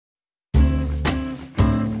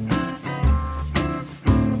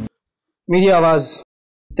میری آواز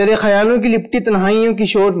تیرے خیالوں کی لپٹی تنہائیوں کی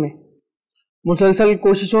شور میں مسلسل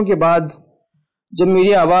کوششوں کے بعد جب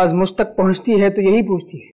میری آواز مجھ تک پہنچتی ہے تو یہی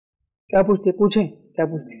پوچھتی ہے، کیا پوچھتی ہے؟ پوچھیں کیا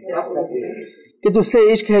پوچھتی ہے کہ تجھ سے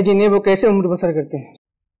عشق ہے جنہیں وہ کیسے عمر بسر کرتے ہیں؟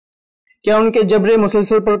 کیا ان کے جبر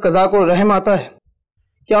مسلسل پر قضا کو رحم آتا ہے؟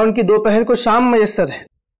 کیا ان کی دوپہر کو شام میسر ہے؟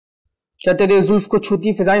 کیا تیرے زلف کو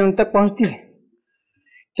چھوتی فضائیں ان تک پہنچتی ہیں؟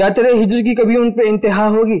 کیا تیرے ہجر کی کبھی ان پہ انتہا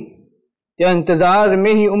ہوگی یا انتظار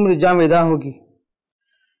میں ہی عمر جاویداں ہوگی؟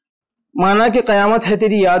 مانا کہ قیامت ہے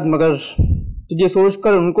تیری یاد مگر تجھے سوچ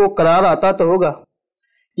کر ان کو قرار آتا تو ہوگا،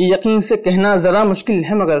 یہ یقین سے کہنا ذرا مشکل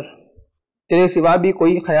ہے مگر تیرے سوا بھی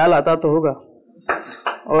کوئی خیال آتا تو ہوگا۔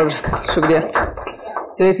 اور شکریہ،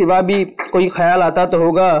 تیرے سوا بھی کوئی خیال آتا تو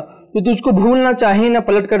ہوگا جو تجھ کو بھولنا چاہیں نہ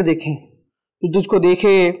پلٹ کر دیکھیں، جو تجھ کو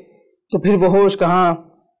دیکھے تو پھر وہ ہوش کہاں،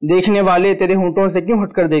 دیکھنے والے تیرے ہونٹوں سے کیوں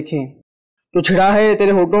ہٹ کر دیکھیں؟ تو چھڑا ہے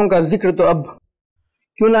تیرے ہونٹوں کا ذکر تو اب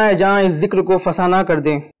کیوں نہ آئے جہاں اس ذکر کو فسانہ کر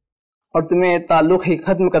دیں، اور تمہیں تعلق ہی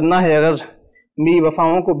ختم کرنا ہے اگر میری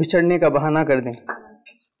وفاؤں کو بچھڑنے کا بہانہ کر دیں۔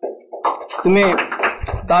 تمہیں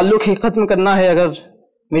تعلق ہی ختم کرنا ہے اگر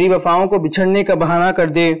میری وفاؤں کو بچھڑنے کا بہانہ کر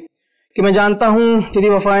دے کہ میں جانتا ہوں تیری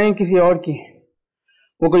وفائیں کسی اور کی ہیں،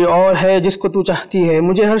 وہ کوئی اور ہے جس کو تو چاہتی ہے۔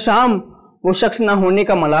 مجھے ہر شام وہ شخص نہ ہونے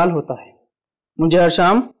کا ملال ہوتا ہے، مجھے ہر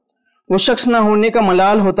شام وہ شخص نہ ہونے کا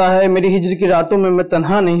ملال ہوتا ہے۔ میری ہجر کی راتوں میں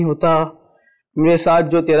تنہا نہیں ہوتا، میرے ساتھ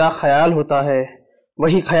جو تیرا خیال ہوتا ہے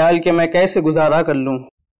وہی خیال کہ میں کیسے گزارا کر لوں،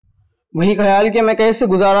 وہی خیال کہ میں کیسے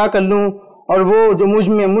گزارا کر لوں، اور وہ جو مجھ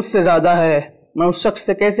میں مجھ سے زیادہ ہے میں اس شخص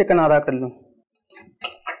سے کیسے کنارہ کر لوں،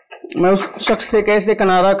 میں اس شخص سے کیسے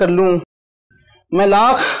کنارہ کر لوں۔ میں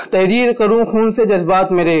لاکھ تحریر کروں خون سے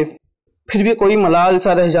جذبات میرے، پھر بھی کوئی ملال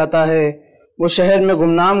سا رہ جاتا ہے، وہ شہر میں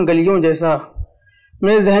گمنام گلیوں جیسا۔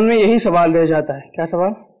 میرے ذہن میں یہی سوال رہ جاتا ہے، کیا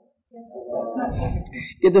سوال؟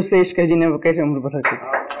 کہ تجھ سے عشق ہے جنہیں وہ کیسے عمر بسر کرتے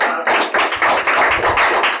ہیں۔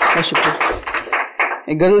 شکریہ۔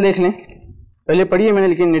 ایک غزل دیکھ لیں، پہلے پڑھی ہے میں نے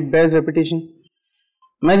لیکن اٹ بیئرز ریپیٹیشن۔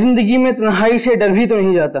 میں زندگی میں تنہائی سے ڈر بھی تو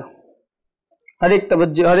نہیں جاتا، ہر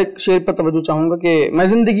ایک شعر پر توجہ چاہوں گا کہ میں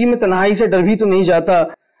زندگی میں تنہائی سے ڈر بھی تو نہیں جاتا،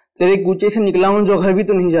 تیرے کوچے سے نکلا ہوں جو گھر بھی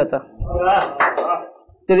تو نہیں جاتا،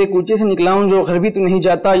 تیرے کوچے سے نکلا ہوں جو گھر بھی تو نہیں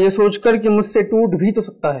جاتا، یہ سوچ کر کہ مجھ سے ٹوٹ بھی تو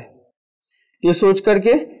سکتا ہے، یہ سوچ کر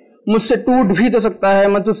کہ مجھ سے ٹوٹ بھی تو سکتا ہے،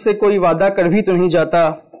 میں تجھ سے کوئی وعدہ کر بھی تو نہیں جاتا،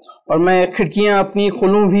 اور میں کھڑکیاں اپنی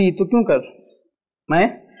کھولوں بھی تو کیوں کر، میں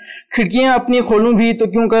کھڑکیاں اپنی کھولوں بھی تو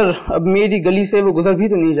کیوں کر، اب میری گلی سے وہ گزر بھی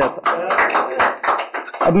تو نہیں جاتا،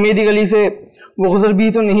 اب میری گلی سے وہ گزر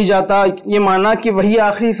بھی تو نہیں جاتا، یہ مانا کہ وہی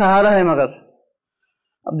آخری سہارا ہے مگر،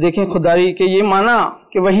 اب دیکھیں خودداری کہ یہ مانا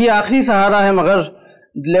کہ وہی آخری سہارا ہے مگر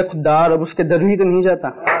دل خوددار اب اس کے در بھی تو نہیں جاتا،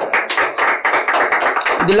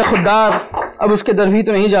 دل خوددار اب اس کے در بھی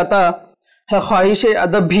تو نہیں جاتا، ہے خواہش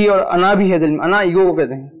ادب بھی اور انا بھی ہے دل میں، انا ایگو کو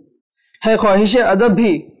کہتے ہیں، ہے خواہش ادب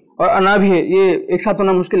بھی اور انا بھی ہے، یہ ایک ساتھ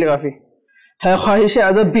ہونا مشکل ہے کافی، ہے خواہش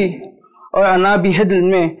ادب بھی اور انا بھی ہے دل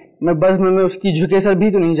میں بزم میں اس کی جھکے سر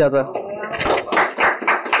بھی تو نہیں جاتا،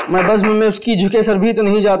 میں بزم میں اس کی جھکے سر بھی تو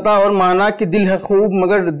نہیں جاتا، اور مانا کہ دل ہے خوب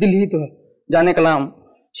مگر دل ہی تو ہے، جانے کلام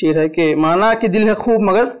شعر ہے کہ مانا کہ دل ہے خوب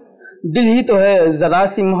مگر دل ہی تو ہے، ذرا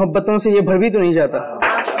سی محبتوں سے یہ بھر بھی تو نہیں جاتا،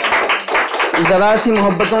 ذرا سی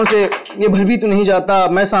محبتوں سے یہ بھر بھی تو نہیں جاتا،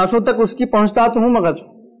 میں سانسوں تک اس کی پہنچتا تو ہوں مگر،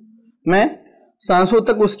 میں سانسوں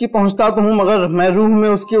تک اس کی پہنچتا تو ہوں مگر میں روح میں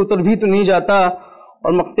اس کے اتر بھی تو نہیں جاتا،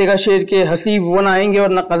 اور مقتے کا شعر کہ حسیب وہ نہ آئیں گے اور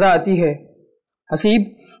نہ قضا آتی ہے، حسیب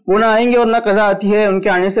وہ نہ آئیں گے اور نہ قضا آتی ہے، ان کے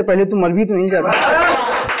آنے سے پہلے تو مر بھی تو نہیں جاتا۔